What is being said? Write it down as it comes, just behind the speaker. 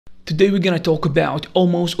Today we're gonna talk about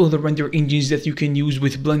almost all the render engines that you can use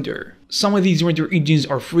with Blender. Some of these render engines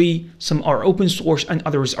are free, some are open source, and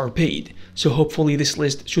others are paid, so hopefully this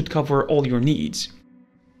list should cover all your needs.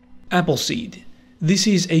 Appleseed. This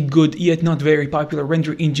is a good yet not very popular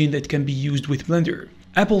render engine that can be used with Blender.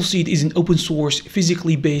 Appleseed is an open source,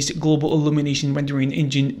 physically based global illumination rendering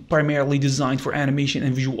engine primarily designed for animation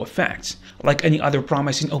and visual effects. Like any other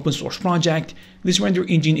promising open source project, this render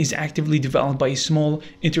engine is actively developed by a small,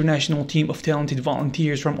 international team of talented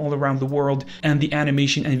volunteers from all around the world and the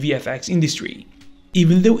animation and VFX industry.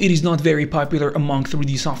 Even though it is not very popular among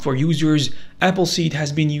 3D software users, Appleseed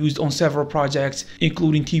has been used on several projects,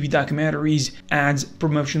 including TV documentaries, ads,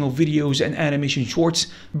 promotional videos, and animation shorts,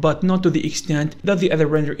 but not to the extent that the other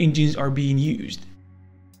render engines are being used.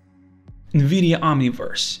 Nvidia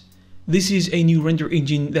Omniverse. This is a new render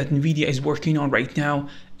engine that Nvidia is working on right now,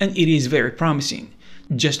 and it is very promising.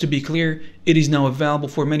 Just to be clear, it is now available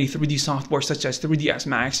for many 3D software such as 3ds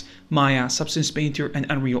Max, Maya, Substance Painter, and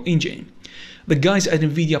Unreal Engine. The guys at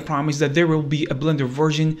Nvidia promise that there will be a Blender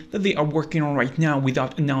version that they are working on right now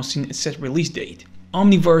without announcing a set release date.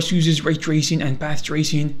 Omniverse uses ray tracing and path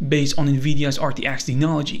tracing based on Nvidia's RTX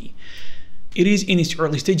technology. It is in its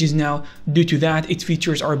early stages now, due to that its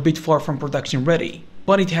features are a bit far from production ready,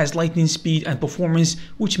 but it has lightning speed and performance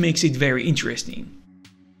which makes it very interesting.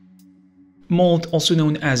 Malt, also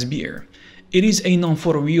known as Beer. It is a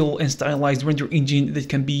non-photoreal and stylized render engine that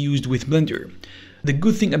can be used with Blender. The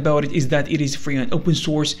good thing about it is that it is free and open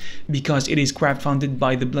source because it is crowdfunded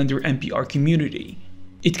by the Blender NPR community.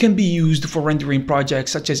 It can be used for rendering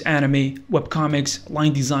projects such as anime, webcomics,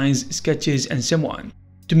 line designs, sketches, and so on.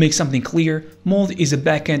 To make something clear, Malt is a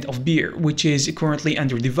backend of Beer, which is currently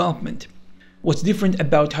under development. What's different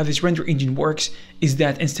about how this render engine works is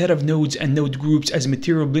that instead of nodes and node groups as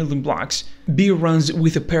material building blocks, Beer runs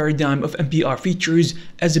with a paradigm of NPR features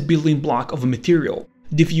as a building block of a material.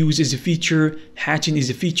 Diffuse is a feature, hatching is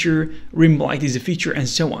a feature, rim light is a feature, and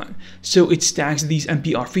so on. So it stacks these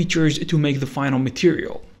NPR features to make the final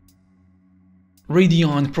material.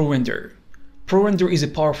 Radeon ProRender. ProRender is a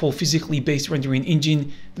powerful physically based rendering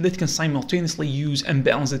engine that can simultaneously use and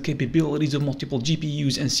balance the capabilities of multiple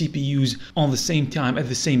GPUs and CPUs on the same time at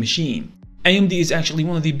the same machine. AMD is actually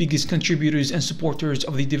one of the biggest contributors and supporters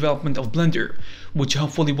of the development of Blender, which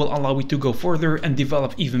hopefully will allow it to go further and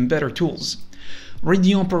develop even better tools.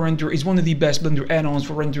 Radeon ProRender is one of the best Blender add-ons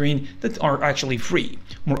for rendering that are actually free.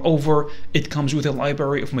 Moreover, it comes with a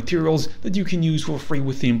library of materials that you can use for free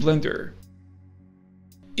within Blender.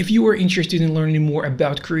 If you are interested in learning more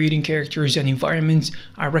about creating characters and environments,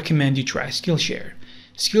 I recommend you try Skillshare.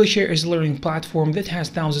 Skillshare is a learning platform that has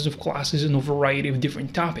thousands of classes on a variety of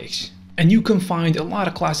different topics. And you can find a lot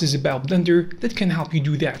of classes about Blender that can help you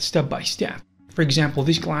do that step by step. For example,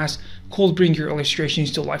 this class called Bring Your Illustrations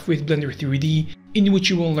to Life with Blender 3D, in which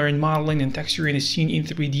you will learn modeling and texturing a scene in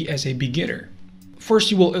 3D as a beginner.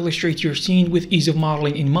 First, you will illustrate your scene with ease of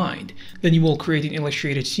modeling in mind. Then you will create an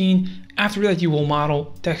illustrated scene. After that, you will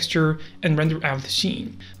model, texture, and render out the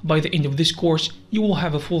scene. By the end of this course, you will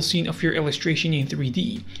have a full scene of your illustration in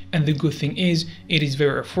 3D. And the good thing is, it is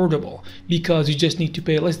very affordable, because you just need to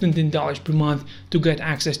pay less than $10 per month to get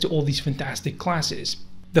access to all these fantastic classes.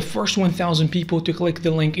 The first 1,000 people to click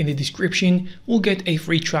the link in the description will get a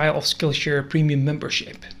free trial of Skillshare Premium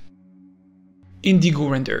membership. Indigo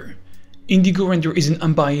Render. Indigo Render is an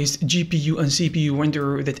unbiased GPU and CPU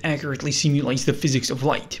renderer that accurately simulates the physics of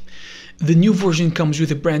light. The new version comes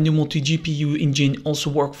with a brand new multi-GPU engine, also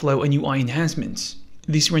workflow and UI enhancements.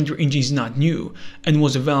 This render engine is not new and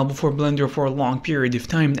was available for Blender for a long period of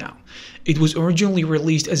time now. It was originally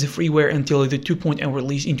released as a freeware until the 2.0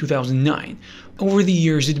 release in 2009. Over the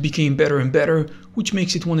years it became better and better, which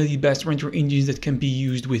makes it one of the best render engines that can be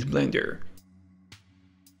used with Blender.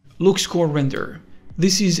 Luxcore Render.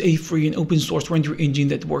 This is a free and open source render engine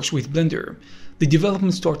that works with Blender. The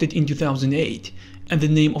development started in 2008, and the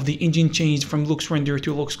name of the engine changed from LuxRender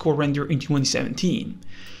to LuxCoreRender in 2017.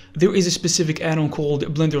 There is a specific add-on called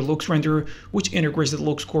Blender LuxRender, which integrates the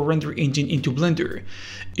LuxCoreRender engine into Blender.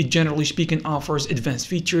 It generally speaking offers advanced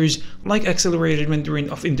features like accelerated rendering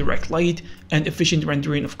of indirect light and efficient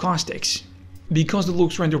rendering of caustics. Because the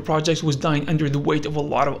LuxRender project was dying under the weight of a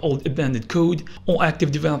lot of old abandoned code, all active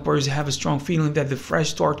developers have a strong feeling that the fresh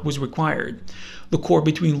start was required. The core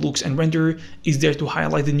between Lux and Render is there to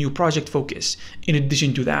highlight the new project focus. In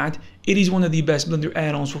addition to that, it is one of the best Blender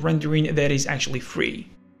add-ons for rendering that is actually free.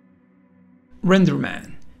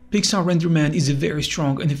 Renderman. Pixar Renderman is a very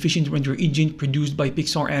strong and efficient render engine produced by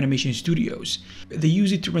Pixar Animation Studios. They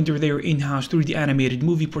use it to render their in-house 3D animated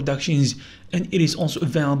movie productions, and it is also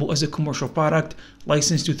available as a commercial product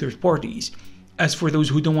licensed to third parties. As for those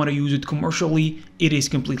who don't want to use it commercially, it is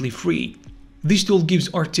completely free. This tool gives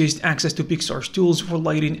artists access to Pixar's tools for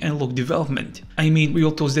lighting and look development. I mean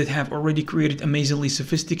real tools that have already created amazingly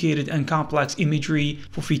sophisticated and complex imagery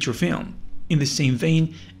for feature film. In the same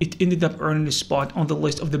vein, it ended up earning a spot on the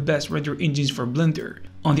list of the best render engines for Blender.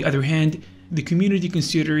 On the other hand, the community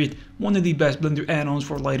consider it one of the best Blender add-ons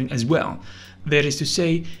for lighting as well. That is to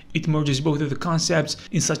say, it merges both of the concepts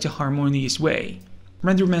in such a harmonious way.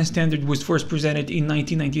 Renderman standard was first presented in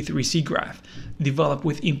 1993 SIGGRAPH, developed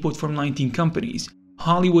with input from 19 companies.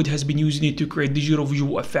 Hollywood has been using it to create digital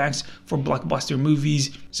visual effects for blockbuster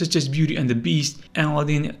movies such as Beauty and the Beast,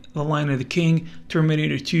 Aladdin, The Lion of the King,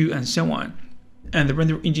 Terminator 2, and so on. And the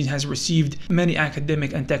render engine has received many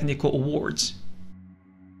academic and technical awards.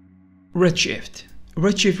 Redshift.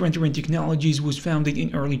 Redshift rendering technologies was founded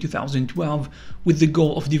in early 2012 with the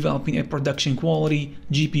goal of developing a production quality,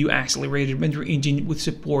 GPU accelerated render engine with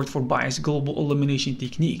support for biased global illumination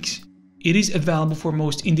techniques. It is available for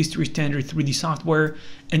most industry standard 3D software,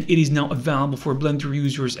 and it is now available for Blender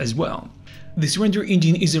users as well. This render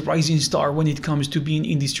engine is a rising star when it comes to being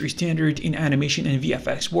industry standard in animation and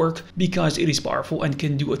VFX work because it is powerful and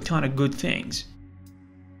can do a ton of good things.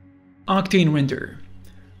 Octane Render.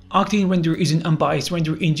 Octane Render is an unbiased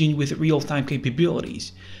render engine with real-time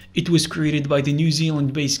capabilities. It was created by the New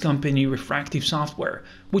Zealand-based company Refractive Software,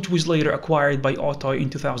 which was later acquired by Otoy in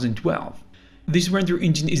 2012. This render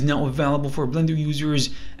engine is now available for Blender users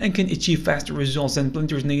and can achieve faster results than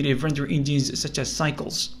Blender's native render engines such as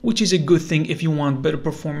Cycles, which is a good thing if you want better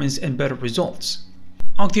performance and better results.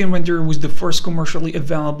 Octane Render was the first commercially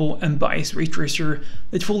available unbiased ray tracer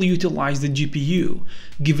that fully utilized the GPU,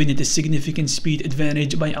 giving it a significant speed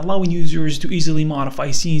advantage by allowing users to easily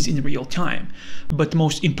modify scenes in real time. But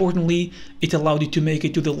most importantly, it allowed it to make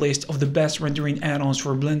it to the list of the best rendering add-ons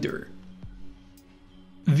for Blender.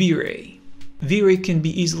 Vray. Vray can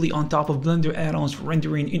be easily on top of Blender add-ons for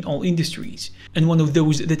rendering in all industries, and one of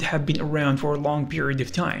those that have been around for a long period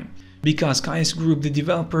of time, because Kai's group, the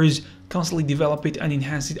developers, constantly develop it and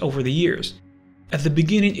enhance it over the years. At the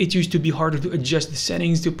beginning, it used to be harder to adjust the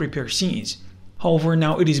settings to prepare scenes. However,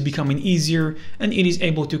 now it is becoming easier, and it is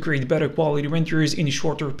able to create better quality renders in a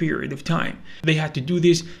shorter period of time. They had to do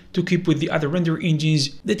this to keep with the other render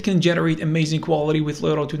engines that can generate amazing quality with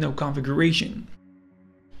little to no configuration.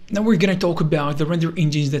 Now we're gonna talk about the render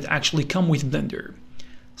engines that actually come with Blender.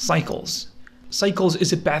 Cycles. Cycles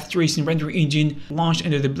is a path tracing render engine launched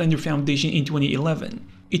under the Blender Foundation in 2011.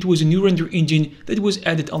 It was a new render engine that was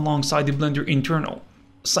added alongside the Blender internal.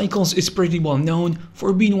 Cycles is pretty well known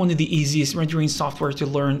for being one of the easiest rendering software to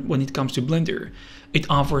learn when it comes to Blender. It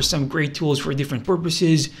offers some great tools for different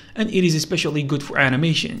purposes, and it is especially good for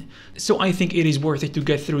animation. So I think it is worth it to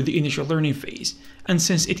get through the initial learning phase. And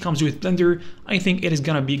since it comes with Blender, I think it is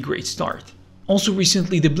gonna be a great start. Also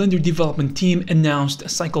recently, the Blender development team announced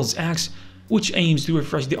Cycles X, which aims to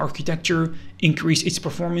refresh the architecture, increase its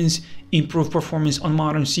performance, improve performance on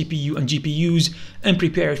modern CPU and GPUs, and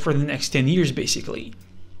prepare it for the next 10 years basically.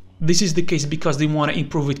 This is the case because they want to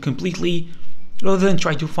improve it completely, rather than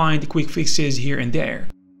try to find quick fixes here and there.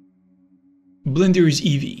 Blender's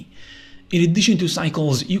Eevee. In addition to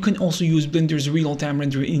Cycles, you can also use Blender's real-time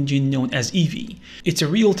render engine known as Eevee. It's a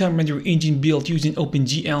real-time render engine built using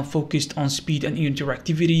OpenGL focused on speed and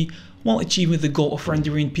interactivity while achieving the goal of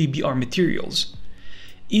rendering PBR materials.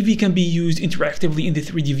 Eevee can be used interactively in the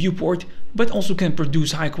 3D viewport, but also can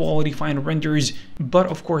produce high-quality final renders, but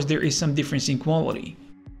of course there is some difference in quality.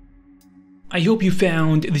 I hope you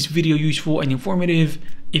found this video useful and informative.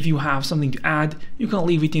 If you have something to add, you can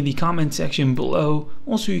leave it in the comment section below.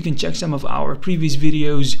 Also, you can check some of our previous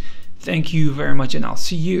videos. Thank you very much, and I'll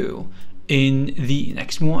see you in the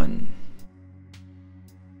next one.